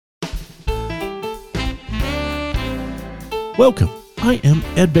Welcome. I am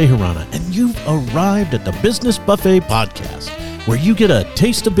Ed Bejarana, and you've arrived at the Business Buffet Podcast, where you get a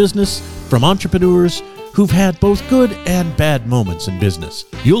taste of business from entrepreneurs who've had both good and bad moments in business.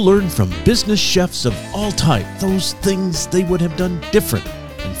 You'll learn from business chefs of all type those things they would have done different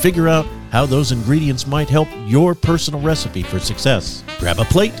and figure out how those ingredients might help your personal recipe for success. Grab a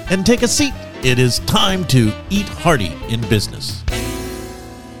plate and take a seat. It is time to eat hearty in business.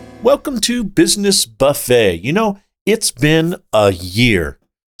 Welcome to Business Buffet. You know, it's been a year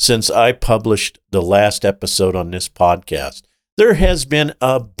since I published the last episode on this podcast. There has been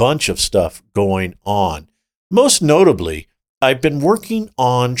a bunch of stuff going on. Most notably, I've been working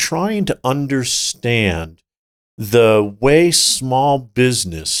on trying to understand the way small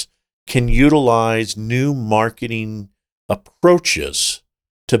business can utilize new marketing approaches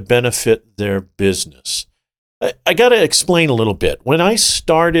to benefit their business. I got to explain a little bit. When I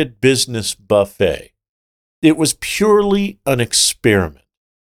started Business Buffet, it was purely an experiment.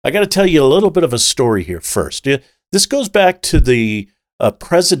 I got to tell you a little bit of a story here first. This goes back to the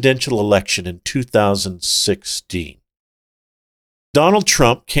presidential election in 2016. Donald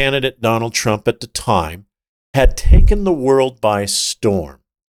Trump, candidate Donald Trump at the time, had taken the world by storm.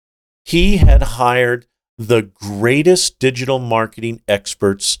 He had hired the greatest digital marketing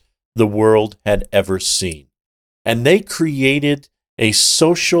experts the world had ever seen. And they created a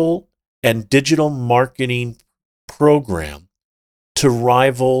social and digital marketing program to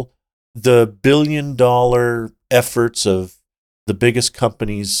rival the billion-dollar efforts of the biggest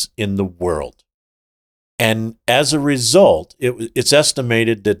companies in the world. And as a result, it's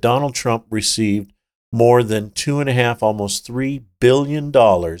estimated that Donald Trump received more than $2.5, almost $3 billion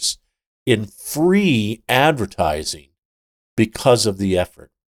in free advertising because of the effort.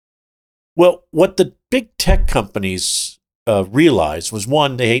 Well, what the big tech companies realized was,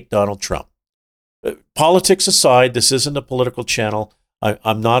 one, they hate Donald Trump. Politics aside, this isn't a political channel.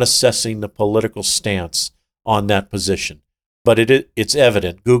 I'm not assessing the political stance on that position. But it's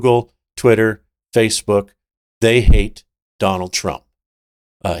evident. Google, Twitter, Facebook, they hate Donald Trump.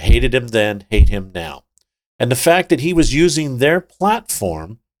 Hated him then, hate him now. And the fact that he was using their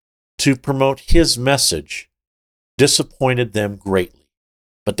platform to promote his message disappointed them greatly.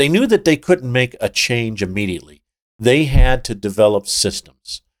 But they knew that they couldn't make a change immediately. They had to develop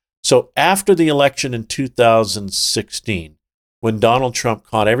systems. So after the election in 2016, when Donald Trump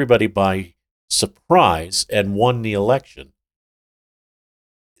caught everybody by surprise and won the election,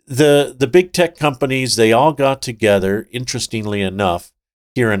 the big tech companies, they all got together, interestingly enough,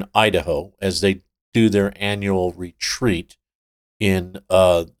 here in Idaho, as they do their annual retreat in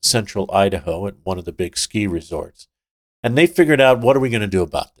central Idaho at one of the big ski resorts. And they figured out, what are we going to do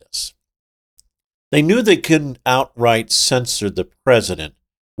about this? They knew they couldn't outright censor the president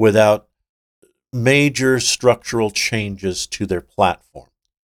without major structural changes to their platform.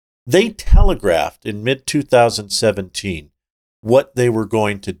 They telegraphed in mid-2017 what they were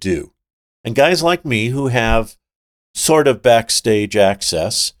going to do. And guys like me who have sort of backstage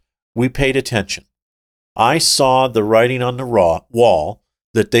access, we paid attention. I saw the writing on the wall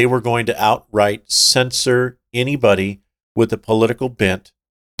that they were going to outright censor anybody with a political bent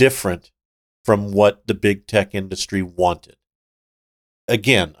different from what the big tech industry wanted.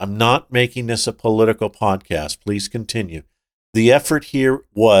 Again, I'm not making this a political podcast. Please continue. The effort here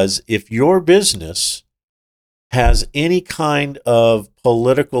was, if your business has any kind of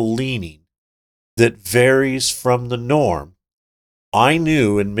political leaning that varies from the norm, I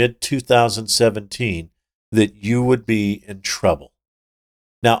knew in mid-2017 that you would be in trouble.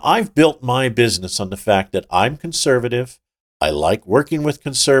 Now, I've built my business on the fact that I'm conservative. I like working with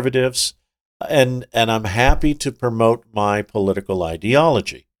conservatives. And I'm happy to promote my political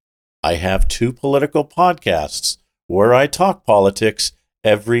ideology. I have 2 political podcasts where I talk politics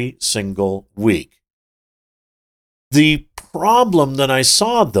every single week. The problem that I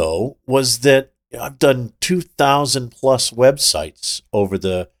saw, though, was that I've done 2,000 plus websites over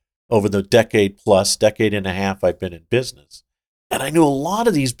the decade and a half I've been in business. And I knew a lot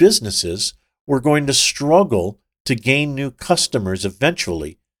of these businesses were going to struggle to gain new customers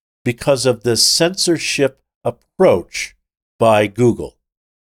eventually, because of the censorship approach by Google.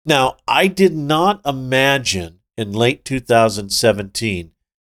 Now, I did not imagine in late 2017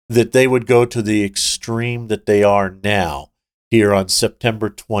 that they would go to the extreme that they are now here on September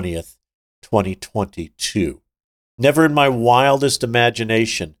 20th, 2022. Never in my wildest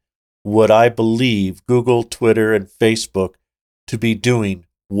imagination would I believe Google, Twitter, and Facebook to be doing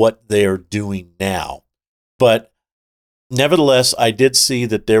what they are doing now. But nevertheless, I did see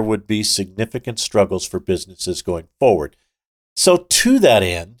that there would be significant struggles for businesses going forward. So to that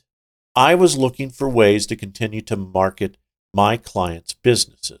end, I was looking for ways to continue to market my clients'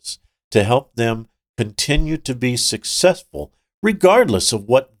 businesses, to help them continue to be successful regardless of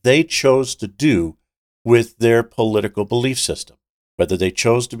what they chose to do with their political belief system, whether they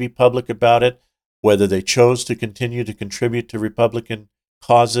chose to be public about it, whether they chose to continue to contribute to Republican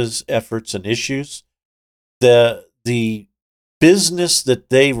causes, efforts, and issues. The business that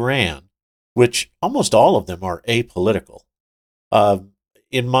they ran, which almost all of them are apolitical.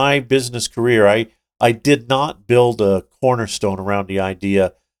 In my business career, I did not build a cornerstone around the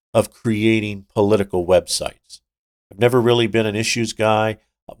idea of creating political websites. I've never really been an issues guy.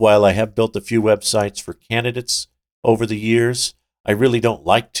 While I have built a few websites for candidates over the years, I really don't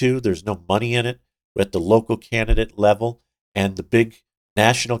like to. There's no money in it at the local candidate level, and the big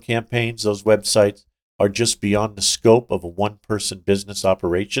national campaigns, those websites are just beyond the scope of a one-person business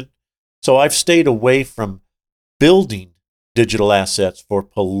operation. So I've stayed away from building digital assets for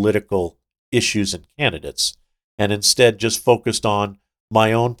political issues and candidates, and instead just focused on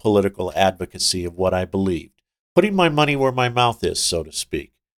my own political advocacy of what I believed, putting my money where my mouth is, so to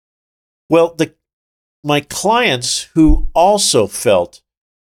speak. Well, my clients who also felt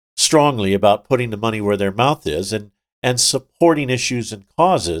strongly about putting the money where their mouth is and supporting issues and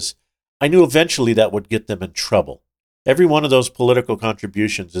causes, I knew eventually that would get them in trouble. Every one of those political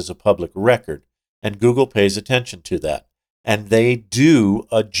contributions is a public record, and Google pays attention to that. And they do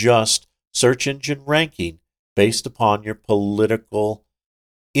adjust search engine ranking based upon your political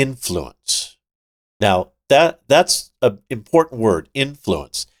influence. Now, that's an important word,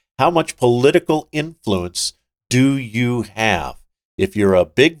 influence. How much political influence do you have? If you're a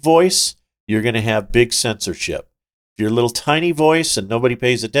big voice, you're going to have big censorship. If you're a little tiny voice and nobody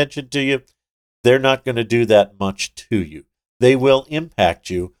pays attention to you, they're not going to do that much to you. They will impact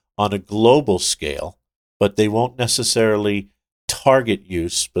you on a global scale, but they won't necessarily target you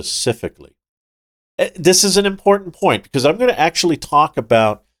specifically. This is an important point because I'm going to actually talk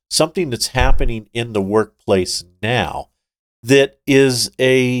about something that's happening in the workplace now that is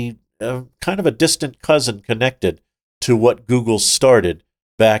a kind of a distant cousin connected to what Google started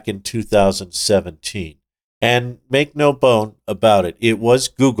back in 2017. And make no bone about it, it was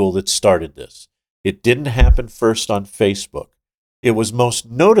Google that started this. It didn't happen first on Facebook. It was most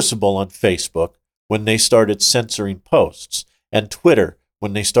noticeable on Facebook when they started censoring posts, and Twitter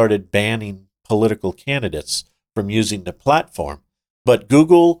when they started banning political candidates from using the platform. But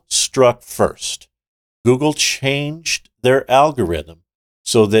Google struck first. Google changed their algorithm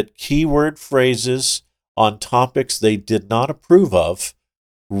so that keyword phrases on topics they did not approve of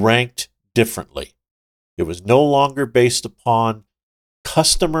ranked differently. It was no longer based upon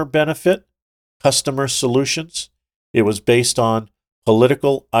customer benefit, customer solutions. It was based on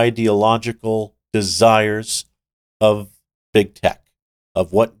political, ideological desires of big tech,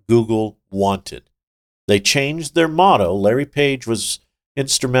 of what Google wanted. They changed their motto. Larry Page was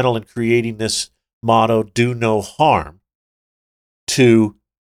instrumental in creating this motto, do no harm, to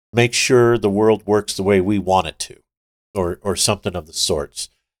make sure the world works the way we want it to, or something of the sorts.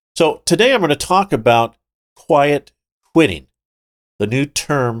 So today I'm going to talk about quiet quitting, the new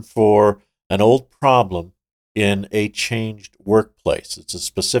term for an old problem in a changed workplace. It's a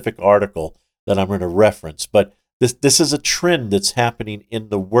specific article that I'm going to reference, but this is a trend that's happening in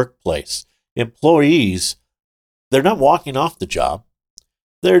the workplace. Employees, they're not walking off the job.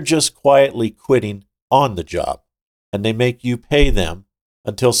 They're just quietly quitting on the job, and they make you pay them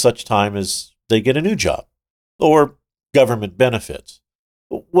until such time as they get a new job or government benefits.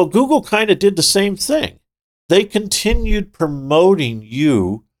 Well, Google kind of did the same thing. They continued promoting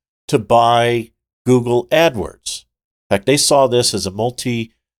you to buy Google AdWords. In fact, they saw this as a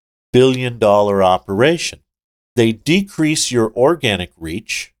multi-billion-dollar operation. They decrease your organic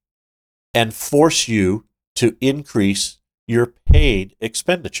reach and force you to increase your paid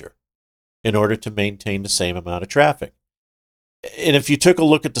expenditure in order to maintain the same amount of traffic. And if you took a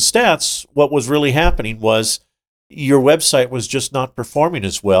look at the stats, what was really happening was your website was just not performing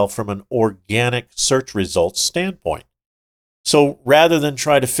as well from an organic search results standpoint. So rather than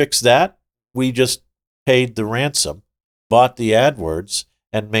try to fix that, we just paid the ransom, bought the AdWords,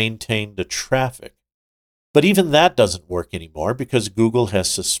 and maintained the traffic. But even that doesn't work anymore because Google has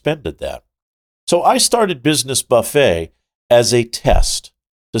suspended that. So I started Business Buffet as a test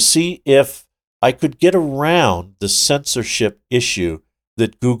to see if I could get around the censorship issue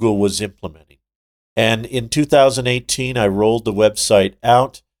that Google was implementing. And in 2018, I rolled the website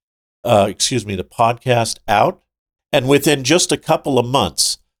out, the podcast out. And within just a couple of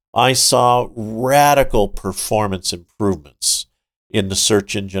months, I saw radical performance improvements in the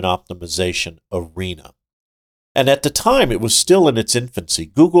search engine optimization arena. And at the time, it was still in its infancy.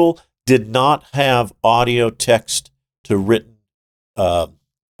 Google did not have audio text to written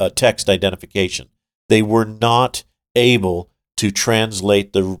text identification. They were not able to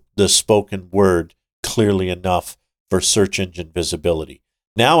translate the spoken word clearly enough for search engine visibility.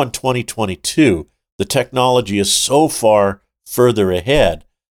 Now in 2022, the technology is so far further ahead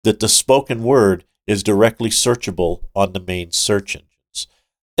that the spoken word is directly searchable on the main search engines.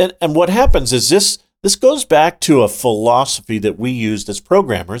 And what happens is this goes back to a philosophy that we used as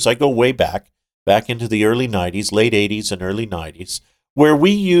programmers. I go way back into the early 90s, late 80s and early 90s, where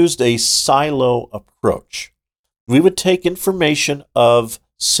we used a silo approach. We would take information of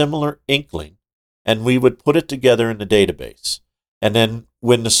similar inkling and we would put it together in the database. And then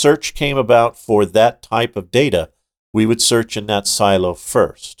when the search came about for that type of data, we would search in that silo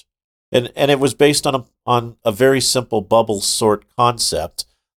first. And it was based on a very simple bubble sort concept,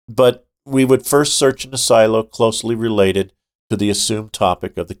 but we would first search in a silo closely related to the assumed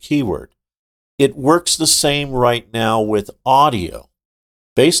topic of the keyword. It works the same right now with audio.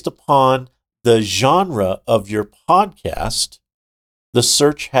 Based upon the genre of your podcast, the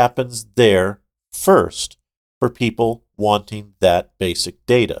search happens there first for people wanting that basic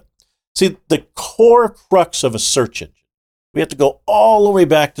data. See, the core crux of a search engine, we have to go all the way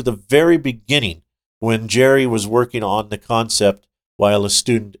back to the very beginning when Jerry was working on the concept while a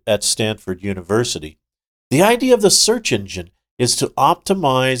student at Stanford University. The idea of the search engine is to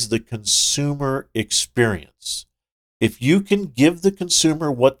optimize the consumer experience. If you can give the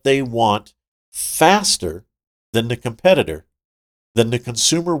consumer what they want faster than the competitor, then the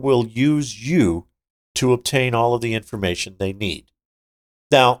consumer will use you to obtain all of the information they need.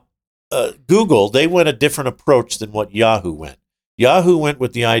 Now, Google, they went a different approach than what Yahoo went. Yahoo went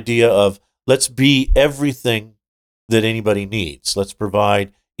with the idea of let's be everything that anybody needs. Let's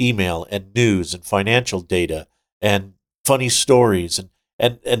provide email and news and financial data and funny stories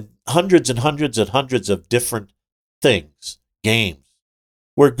and hundreds and hundreds and hundreds of different things, games.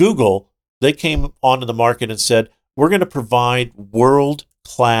 Where Google, they came onto the market and said, we're going to provide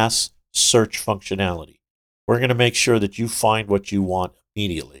world-class search functionality. We're going to make sure that you find what you want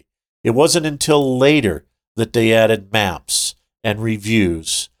immediately. It wasn't until later that they added maps and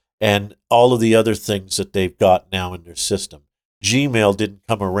reviews and all of the other things that they've got now in their system. Gmail didn't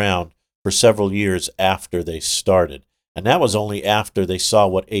come around for several years after they started, and that was only after they saw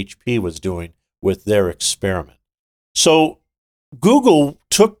what HP was doing with their experiment. So Google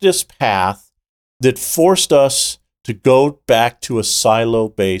took this path that forced us to go back to a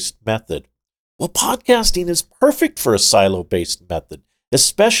silo-based method. Well, podcasting is perfect for a silo-based method,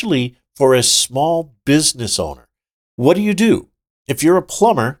 especially for a small business owner. What do? If you're a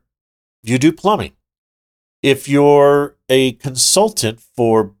plumber, you do plumbing. If you're a consultant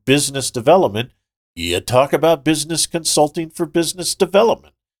for business development, you talk about business consulting for business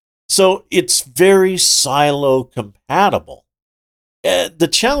development. So it's very silo compatible. The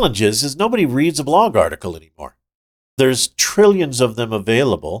challenge is nobody reads a blog article anymore. There's trillions of them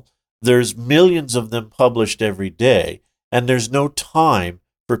available. There's millions of them published every day, and there's no time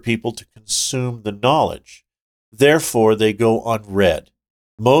for people to consume the knowledge. Therefore, they go unread.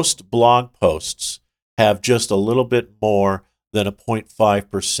 Most blog posts have just a little bit more than a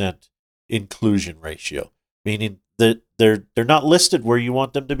 0.5% inclusion ratio, meaning that they're not listed where you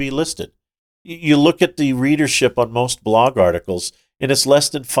want them to be listed. You look at the readership on most blog articles, and it's less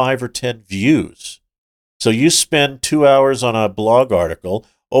than 5 or 10 views. So you spend 2 hours on a blog article,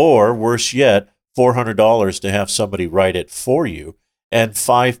 or worse yet, $400 to have somebody write it for you, and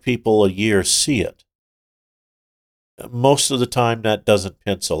 5 people a year see it. Most of the time, that doesn't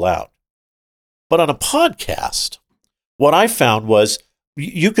pencil out. But on a podcast, what I found was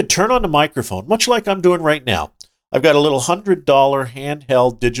you could turn on the microphone, much like I'm doing right now. I've got a little $100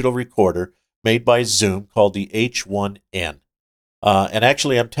 handheld digital recorder made by Zoom called the H1N. And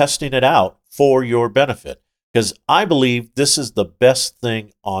actually, I'm testing it out for your benefit because I believe this is the best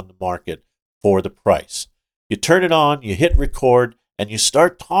thing on the market for the price. You turn it on, you hit record, and you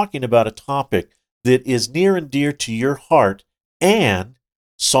start talking about a topic that is near and dear to your heart and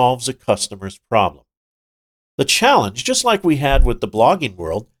solves a customer's problem. The challenge, just like we had with the blogging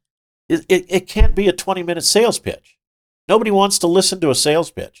world, it can't be a 20-minute sales pitch. Nobody wants to listen to a sales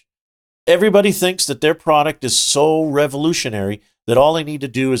pitch. Everybody thinks that their product is so revolutionary that all they need to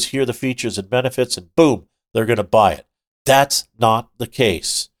do is hear the features and benefits and boom, they're going to buy it. That's not the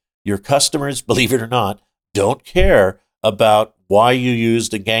case. Your customers, believe it or not, don't care about why you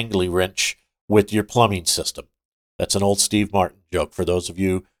used a gangly wrench with your plumbing system. That's an old Steve Martin joke. For those of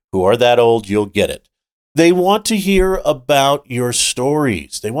you who are that old, you'll get it. They want to hear about your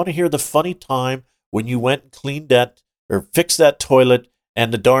stories. They want to hear the funny time when you went and cleaned that or fixed that toilet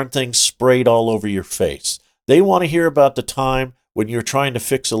and the darn thing sprayed all over your face. They want to hear about the time when you're trying to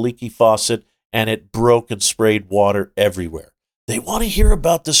fix a leaky faucet and it broke and sprayed water everywhere. They want to hear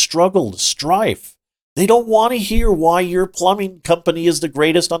about the struggle, the strife. They don't want to hear why your plumbing company is the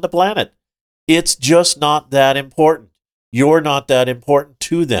greatest on the planet. It's just not that important. You're not that important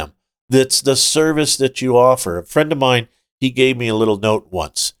to them. That's the service that you offer. A friend of mine, he gave me a little note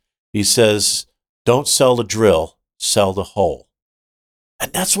once. He says, don't sell the drill, sell the hole.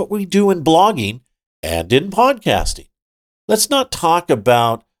 And that's what we do in blogging and in podcasting. Let's not talk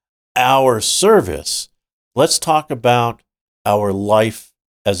about our service. Let's talk about our life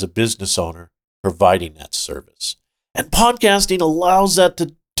as a business owner providing that service. And podcasting allows that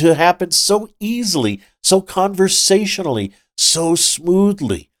to happen so easily, so conversationally, so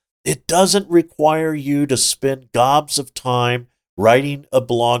smoothly. It doesn't require you to spend gobs of time writing a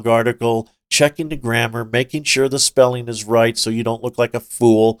blog article, checking the grammar, making sure the spelling is right so you don't look like a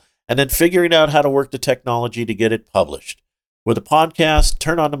fool, and then figuring out how to work the technology to get it published. With a podcast,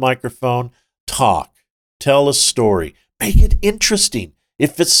 turn on the microphone, talk, tell a story, make it interesting.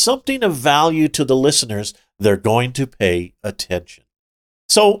 If it's something of value to the listeners, they're going to pay attention.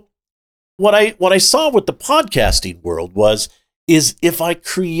 So what I saw with the podcasting world is if I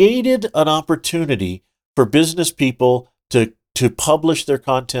created an opportunity for business people to publish their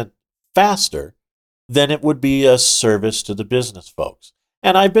content faster, then it would be a service to the business folks.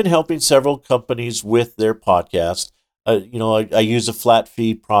 And I've been helping several companies with their podcast. I use a flat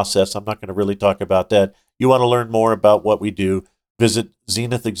fee process. I'm not going to really talk about that. You want to learn more about what we do, visit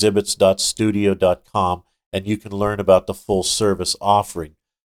zenithexhibits.studio.com, and you can learn about the full service offering.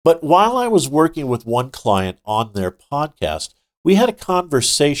 But while I was working with one client on their podcast, we had a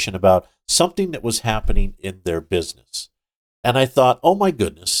conversation about something that was happening in their business. And I thought, oh my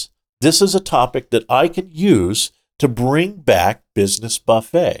goodness, this is a topic that I can use to bring back Business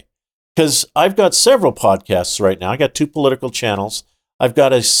Buffet. Because I've got several podcasts right now. I got 2 political channels. I've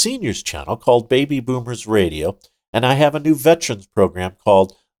got a seniors channel called Baby Boomers Radio, and I have a new veterans program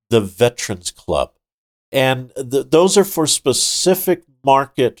called the Veterans Club. And those are for specific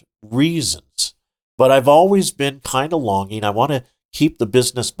market reasons. But I've always been kind of longing. I want to keep the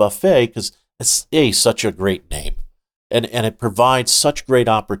Business Buffet because it's such a great name. And it provides such great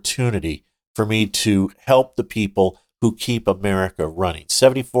opportunity for me to help the people who keep America running.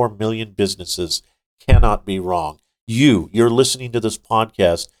 74 million businesses cannot be wrong. You're listening to this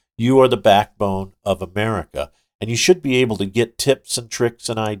podcast. You are the backbone of America. And you should be able to get tips and tricks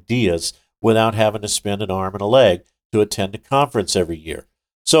and ideas without having to spend an arm and a leg to attend a conference every year.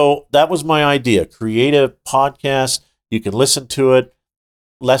 So that was my idea. Create a podcast. You can listen to it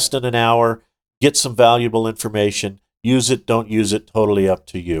less than an hour, get some valuable information, use it, don't use it, totally up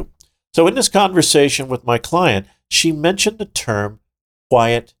to you. So in this conversation with my client, she mentioned the term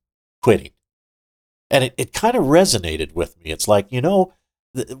quiet quitting. And it kind of resonated with me. It's like,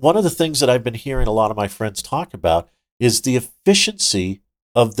 one of the things that I've been hearing a lot of my friends talk about is the efficiency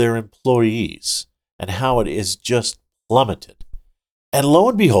of their employees and how it is just plummeted. And lo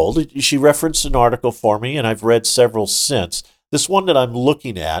and behold, she referenced an article for me, and I've read several since. This one that I'm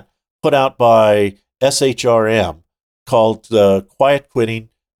looking at, put out by SHRM, called Quiet Quitting,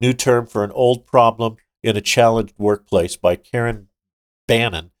 New Term for an Old Problem in a Challenged Workplace by Karen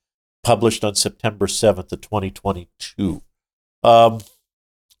Bannon, published on September 7th of 2022.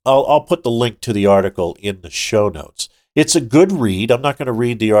 I'll put the link to the article in the show notes. It's a good read. I'm not going to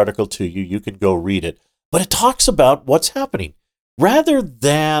read the article to you. You can go read it. But it talks about what's happening. Rather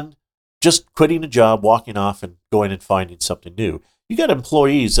than just quitting a job, walking off, and going and finding something new, you got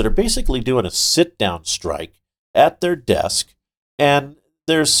employees that are basically doing a sit-down strike at their desk, and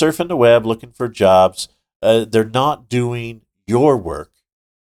they're surfing the web looking for jobs. They're not doing your work.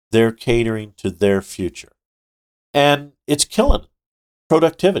 They're catering to their future. And it's killing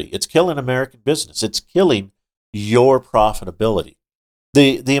productivity. It's killing American business. It's killing your profitability.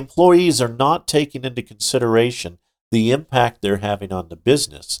 The employees are not taking into consideration the impact they're having on the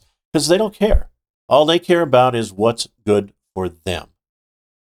business because they don't care. All they care about is what's good for them.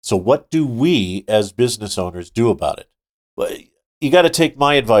 So what do we as business owners do about it? Well, you got to take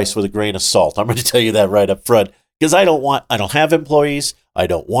my advice with a grain of salt. I'm going to tell you that right up front because I don't have employees. I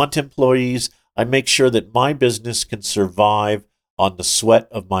don't want employees. I make sure that my business can survive on the sweat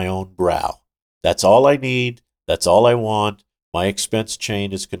of my own brow. That's all I need. That's all I want. My expense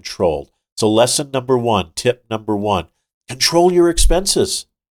chain is controlled. So lesson number 1, tip number 1, control your expenses.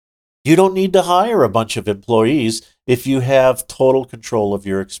 You don't need to hire a bunch of employees if you have total control of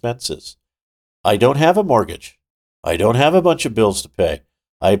your expenses. I don't have a mortgage. I don't have a bunch of bills to pay.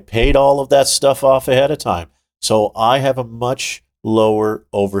 I paid all of that stuff off ahead of time. So I have a much lower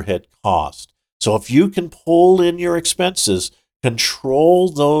overhead cost. So if you can pull in your expenses, control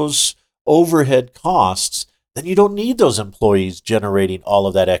those overhead costs, then you don't need those employees generating all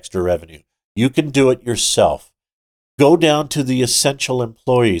of that extra revenue. You can do it yourself. Go down to the essential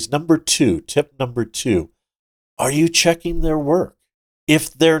employees. Tip number two, are you checking their work?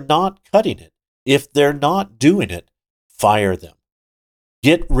 If they're not cutting it, if they're not doing it, fire them.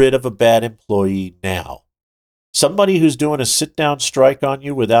 Get rid of a bad employee now. Somebody who's doing a sit-down strike on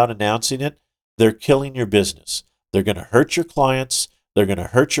you without announcing it, they're killing your business. They're going to hurt your clients. They're going to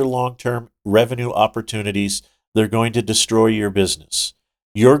hurt your long-term revenue opportunities. They're going to destroy your business.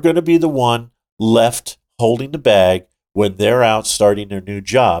 You're going to be the one left holding the bag when they're out starting their new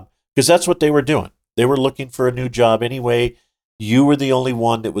job, because that's what they were doing. They were looking for a new job anyway. You were the only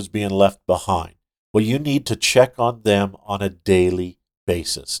one that was being left behind. Well, you need to check on them on a daily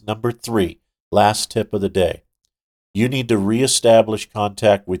basis. Number 3, last tip of the day. You need to reestablish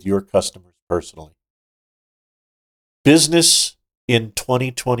contact with your customers personally. Business in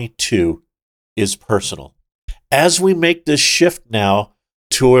 2022 is personal. As we make this shift now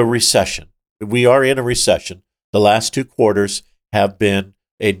to a recession, we are in a recession. The last 2 quarters have been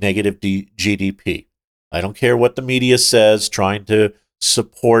a negative GDP. I don't care what the media says, trying to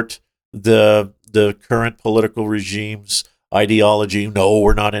support the current political regime's ideology. No,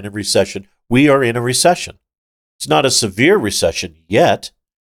 we're not in a recession. We are in a recession. It's not a severe recession yet,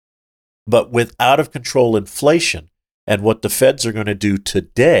 but with out of control inflation and what the feds are going to do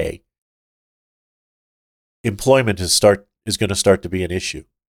today, employment is going to start to be an issue.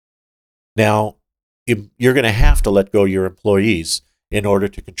 Now, you're going to have to let go of your employees in order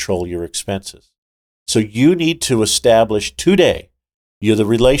to control your expenses. So you need to establish today the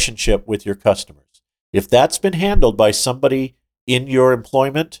relationship with your customers. If that's been handled by somebody in your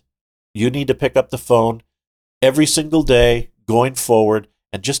employment, you need to pick up the phone every single day going forward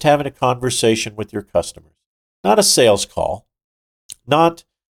and just having a conversation with your customers. Not a sales call, not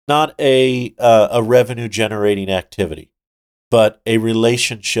a revenue generating activity, but a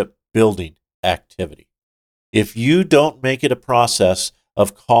relationship building activity. If you don't make it a process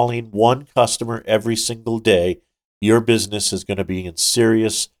of calling one customer every single day, your business is going to be in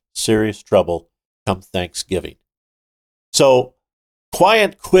serious trouble come Thanksgiving. So,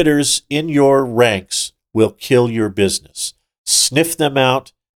 quiet quitters in your ranks will kill your business. Sniff them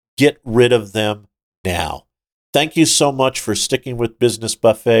out. Get rid of them now. Thank you so much for sticking with Business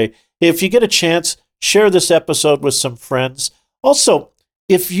Buffet. If you get a chance, share this episode with some friends. Also,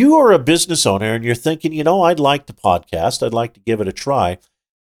 if you are a business owner and you're thinking, I'd like to podcast, I'd like to give it a try,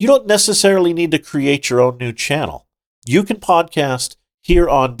 you don't necessarily need to create your own new channel. You can podcast here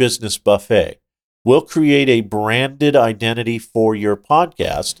on Business Buffet. We'll create a branded identity for your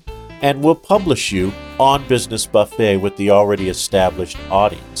podcast, and we'll publish you on Business Buffet with the already established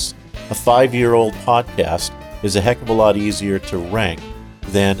audience. A 5-year-old podcast is a heck of a lot easier to rank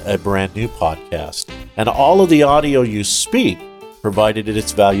than a brand new podcast. And all of the audio you speak, provided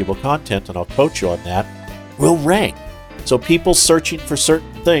it's valuable content, and I'll coach you on that, will rank. So people searching for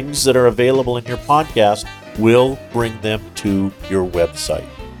certain things that are available in your podcast will bring them to your website.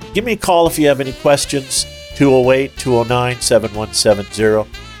 Give me a call if you have any questions, 208-209-7170.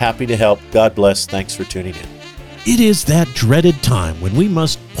 Happy to help. God bless. Thanks for tuning in. It is that dreaded time when we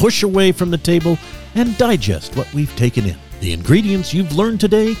must push away from the table and digest what we've taken in. The ingredients you've learned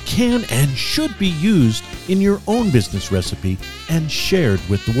today can and should be used in your own business recipe and shared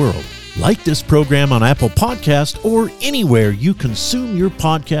with the world. Like this program on Apple Podcast or anywhere you consume your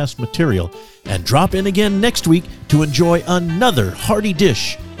podcast material, and drop in again next week to enjoy another hearty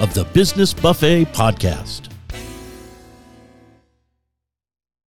dish of the Business Buffet podcast.